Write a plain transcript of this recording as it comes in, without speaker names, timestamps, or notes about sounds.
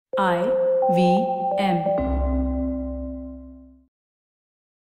IVM.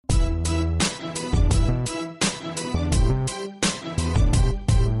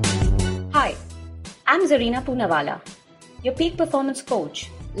 Hi, I'm Zarina Poonawala, your peak performance coach,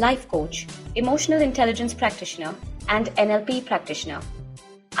 life coach, emotional intelligence practitioner, and NLP practitioner.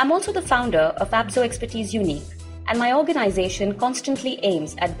 I'm also the founder of Abzo Expertise Unique, and my organization constantly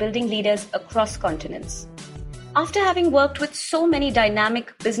aims at building leaders across continents. After having worked with so many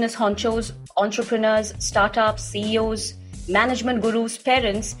dynamic business honchos, entrepreneurs, startups, CEOs, management gurus,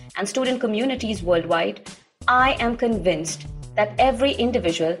 parents, and student communities worldwide, I am convinced that every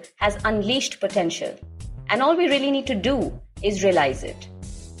individual has unleashed potential, and all we really need to do is realize it.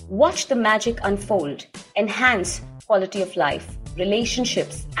 Watch the magic unfold, enhance quality of life,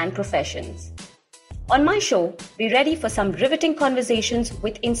 relationships, and professions. On my show, be ready for some riveting conversations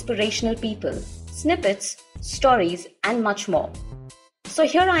with inspirational people, snippets, stories, and much more. So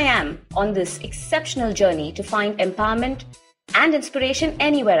here I am on this exceptional journey to find empowerment and inspiration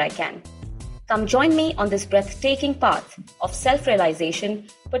anywhere I can. Come join me on this breathtaking path of self-realization,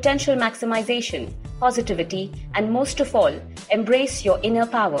 potential maximization, positivity, and most of all, embrace your inner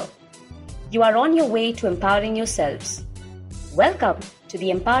power. You are on your way to empowering yourselves. Welcome to the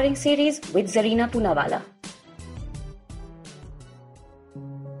Empowering Series with Zarina Poonawala.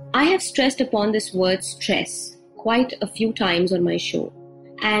 I have stressed upon this word stress quite a few times on my show.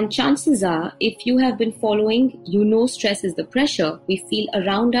 And chances are, if you have been following, you know stress is the pressure we feel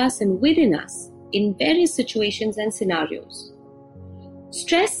around us and within us in various situations and scenarios.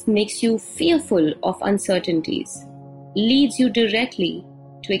 Stress makes you fearful of uncertainties, leads you directly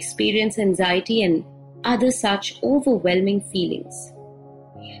to experience anxiety and other such overwhelming feelings.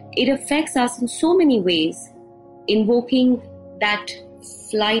 It affects us in so many ways, invoking that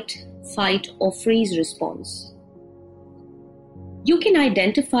flight, fight, or freeze response. You can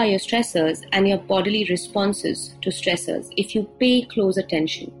identify your stressors and your bodily responses to stressors if you pay close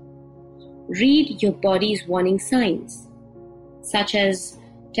attention. Read your body's warning signs, such as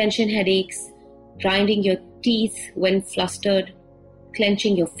tension headaches, grinding your teeth when flustered,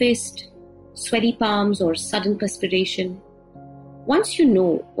 clenching your fist, sweaty palms, or sudden perspiration. Once you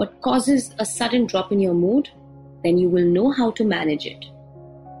know what causes a sudden drop in your mood, then you will know how to manage it.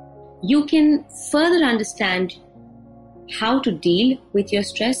 You can further understand how to deal with your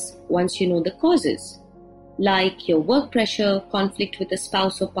stress once you know the causes, like your work pressure, conflict with a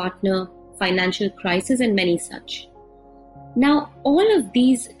spouse or partner, financial crisis, and many such. Now, all of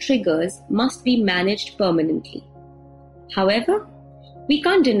these triggers must be managed permanently. However, we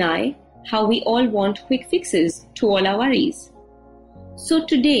can't deny how we all want quick fixes to all our worries. So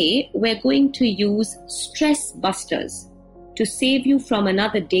today, we're going to use stress busters to save you from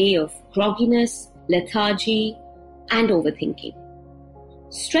another day of grogginess, lethargy, and overthinking.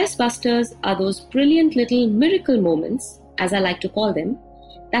 Stress busters are those brilliant little miracle moments, as I like to call them,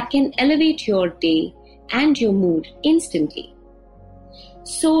 that can elevate your day and your mood instantly.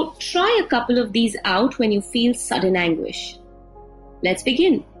 So try a couple of these out when you feel sudden anguish. Let's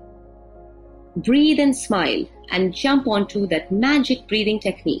begin. Breathe and smile and jump onto that magic breathing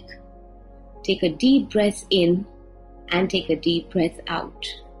technique. Take a deep breath in and take a deep breath out.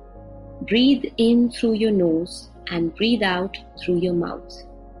 Breathe in through your nose and breathe out through your mouth.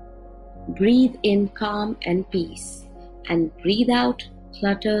 Breathe in calm and peace and breathe out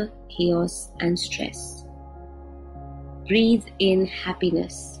clutter, chaos, and stress. Breathe in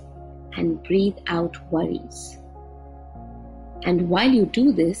happiness and breathe out worries. And while you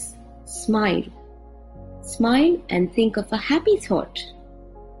do this, smile. Smile and think of a happy thought.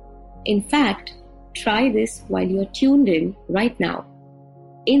 In fact, try this while you're tuned in right now.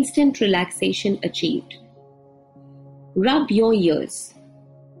 Instant relaxation achieved. Rub your ears.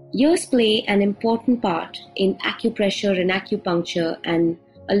 Ears play an important part in acupressure and acupuncture and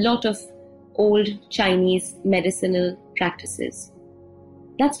a lot of old Chinese medicinal practices.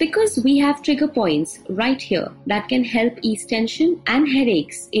 That's because we have trigger points right here that can help ease tension and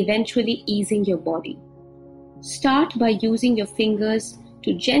headaches, eventually easing your body. Start by using your fingers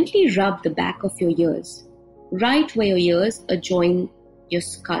to gently rub the back of your ears, right where your ears adjoin your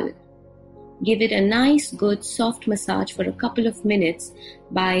skull. Give it a nice, good, soft massage for a couple of minutes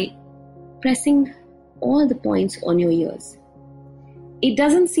by pressing all the points on your ears. It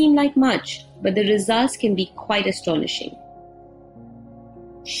doesn't seem like much, but the results can be quite astonishing.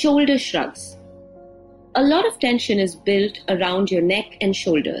 Shoulder shrugs. A lot of tension is built around your neck and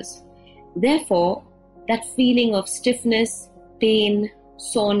shoulders. Therefore, that feeling of stiffness, pain,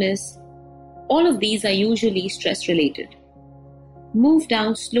 soreness, all of these are usually stress-related. Move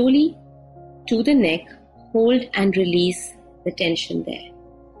down slowly to the neck, hold and release the tension there.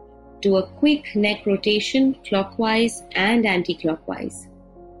 Do a quick neck rotation clockwise and anti-clockwise,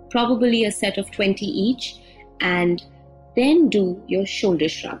 probably a set of 20 each, and then do your shoulder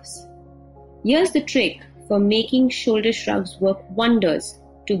shrugs. Here's the trick for making shoulder shrugs work wonders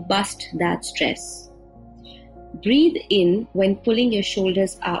to bust that stress. Breathe in when pulling your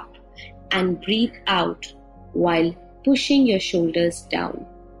shoulders up and breathe out while pushing your shoulders down.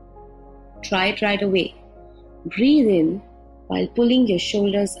 Try it right away. Breathe in while pulling your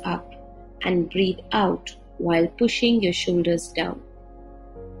shoulders up and breathe out while pushing your shoulders down.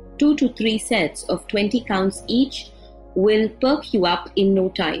 2 to 3 sets of 20 counts each will perk you up in no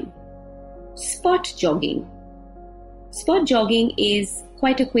time. Spot jogging. Spot jogging is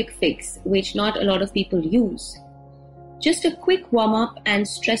quite a quick fix, which not a lot of people use. Just a quick warm-up and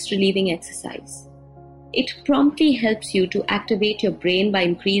stress-relieving exercise. It promptly helps you to activate your brain by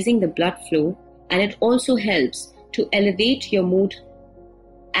increasing the blood flow, and it also helps to elevate your mood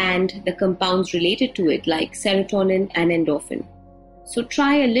and the compounds related to it like serotonin and endorphin. So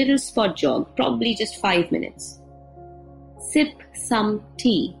try a little spot jog, probably just 5 minutes. Sip some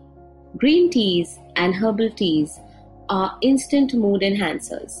tea. Green teas and herbal teas are instant mood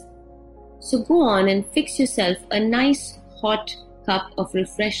enhancers. So go on and fix yourself a nice hot cup of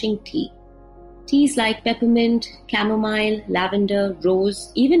refreshing tea. Teas like peppermint, chamomile, lavender,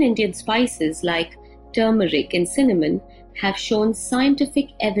 rose, even Indian spices like turmeric and cinnamon have shown scientific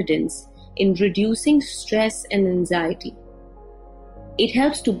evidence in reducing stress and anxiety. It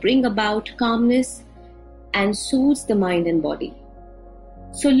helps to bring about calmness and soothes the mind and body.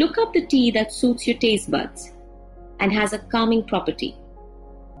 So look up the tea that suits your taste buds and has a calming property.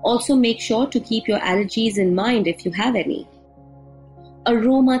 Also make sure to keep your allergies in mind if you have any.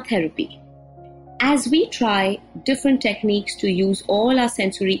 Aromatherapy. As we try different techniques to use all our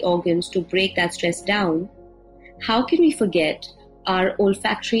sensory organs to break that stress down, how can we forget our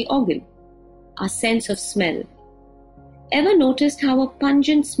olfactory organ, our sense of smell? Ever noticed how a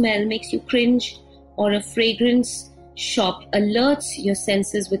pungent smell makes you cringe, or a fragrance shop alerts your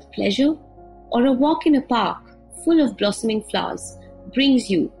senses with pleasure, or a walk in a park full of blossoming flowers brings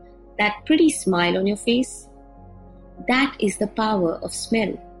you that pretty smile on your face? That is the power of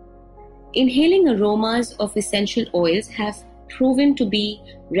smell. Inhaling aromas of essential oils have proven to be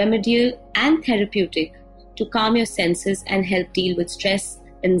remedial and therapeutic to calm your senses and help deal with stress,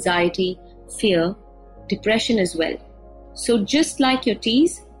 anxiety, fear, depression as well. So just like your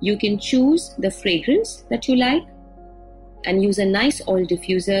teas, you can choose the fragrance that you like and use a nice oil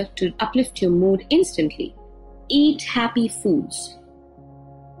diffuser to uplift your mood instantly. Eat happy foods.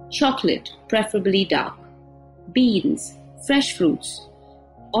 Chocolate, preferably dark. Beans, fresh fruits.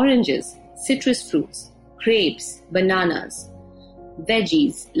 Oranges, citrus fruits. Grapes, bananas.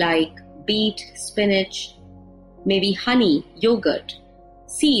 Veggies like beet, spinach, maybe honey, yogurt.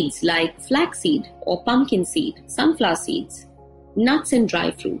 Seeds like flaxseed or pumpkin seed, sunflower seeds. Nuts and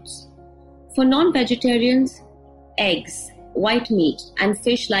dry fruits. For non-vegetarians, eggs, white meat, and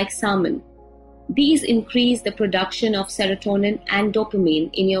fish like salmon. These increase the production of serotonin and dopamine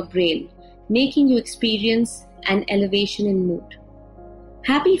in your brain, making you experience an elevation in mood.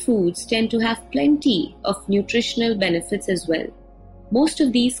 Happy foods tend to have plenty of nutritional benefits as well. Most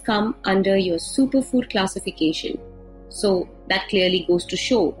of these come under your superfood classification. So that clearly goes to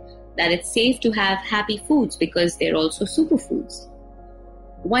show that it's safe to have happy foods because they're also superfoods.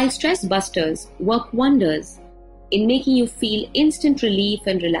 While stress busters work wonders in making you feel instant relief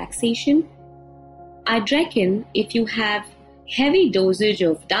and relaxation, I'd reckon if you have heavy dosage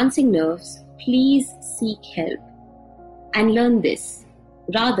of dancing nerves, please seek help. And learn this.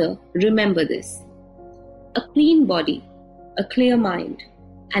 Rather, remember this. A clean body, a clear mind,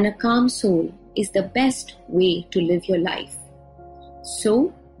 and a calm soul is the best way to live your life.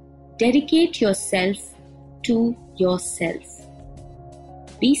 So, dedicate yourself to yourself.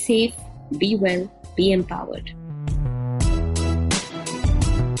 Be safe, be well, be empowered.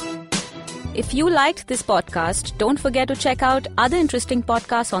 If you liked this podcast, don't forget to check out other interesting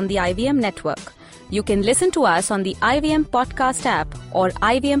podcasts on the IVM network. You can listen to us on the IVM Podcast app or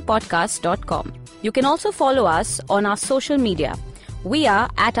ivmpodcast.com. You can also follow us on our social media. We are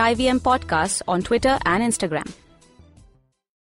at IVM Podcasts on Twitter and Instagram.